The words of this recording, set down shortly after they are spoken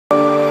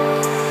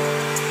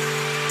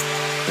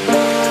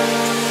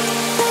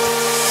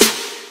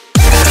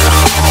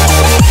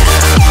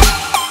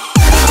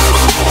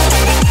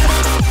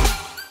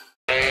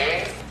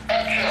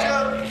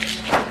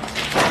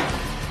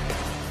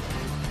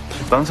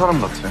다른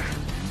사람 같아.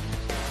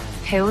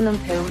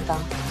 배우는 배우다.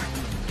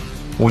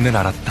 오늘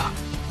알았다.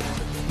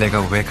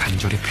 내가 왜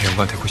간절히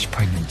배우가 되고 싶어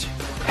했는지.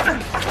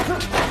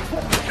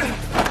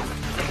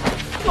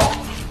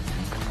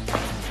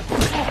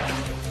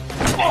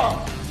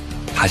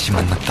 다시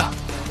만났다.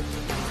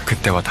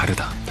 그때와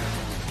다르다.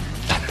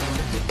 나는.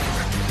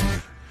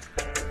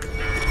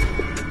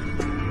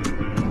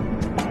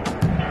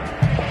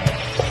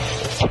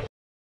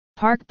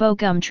 Park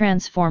Bo-gum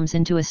transforms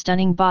into a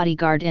stunning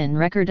bodyguard in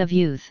Record of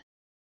Youth.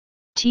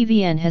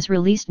 TVN has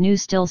released new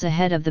stills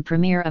ahead of the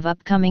premiere of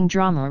upcoming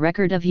drama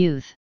Record of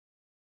Youth.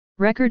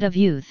 Record of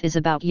Youth is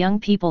about young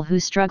people who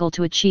struggle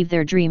to achieve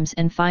their dreams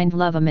and find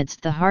love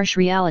amidst the harsh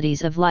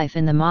realities of life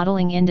in the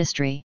modeling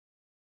industry.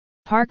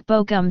 Park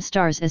Bo-gum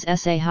stars as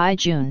Sa Hye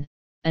Joon,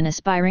 an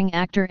aspiring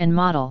actor and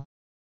model.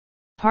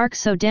 Park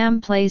So-dam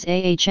plays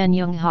Ahn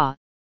Jung Ha,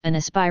 an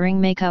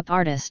aspiring makeup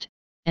artist,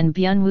 and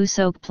Byun Woo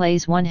Seok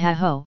plays Won Hae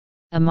Hyo,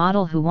 a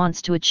model who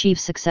wants to achieve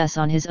success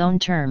on his own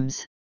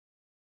terms.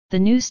 The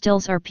new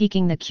stills are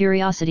piquing the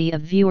curiosity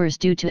of viewers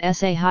due to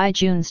Sa Hye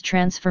Joon's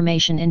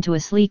transformation into a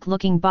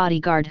sleek-looking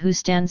bodyguard who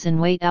stands in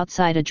wait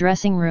outside a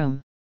dressing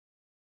room.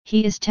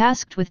 He is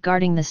tasked with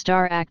guarding the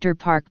star actor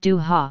Park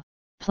Do-ha,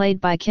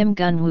 played by Kim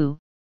Gun-woo,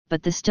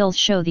 but the stills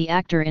show the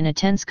actor in a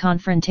tense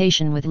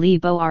confrontation with Lee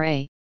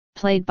Bo-ra,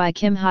 played by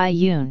Kim Hye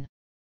Yoon.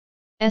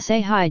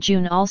 Sa Hye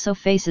Joon also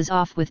faces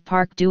off with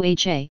Park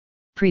Do-ha,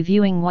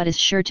 previewing what is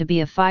sure to be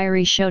a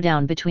fiery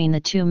showdown between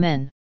the two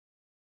men.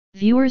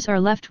 Viewers are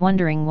left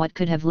wondering what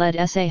could have led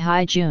Sa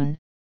Hye Joon,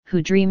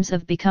 who dreams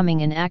of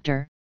becoming an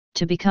actor,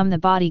 to become the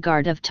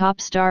bodyguard of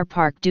top star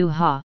Park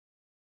Do-ha.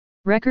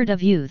 Record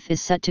of Youth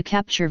is set to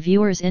capture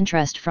viewers'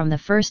 interest from the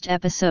first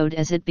episode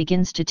as it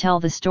begins to tell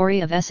the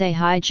story of Sa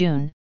Hye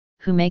Joon,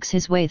 who makes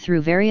his way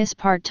through various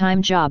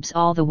part-time jobs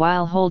all the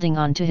while holding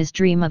on to his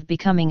dream of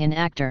becoming an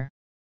actor.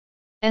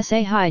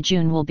 Sa Hye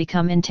Joon will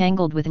become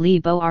entangled with Lee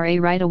Bo-ra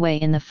right away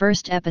in the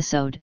first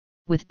episode,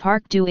 with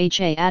Park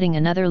Do-ha adding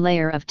another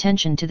layer of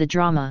tension to the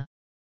drama.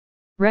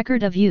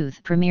 Record of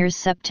Youth premieres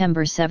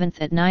September 7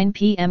 at 9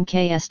 p.m.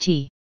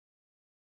 KST.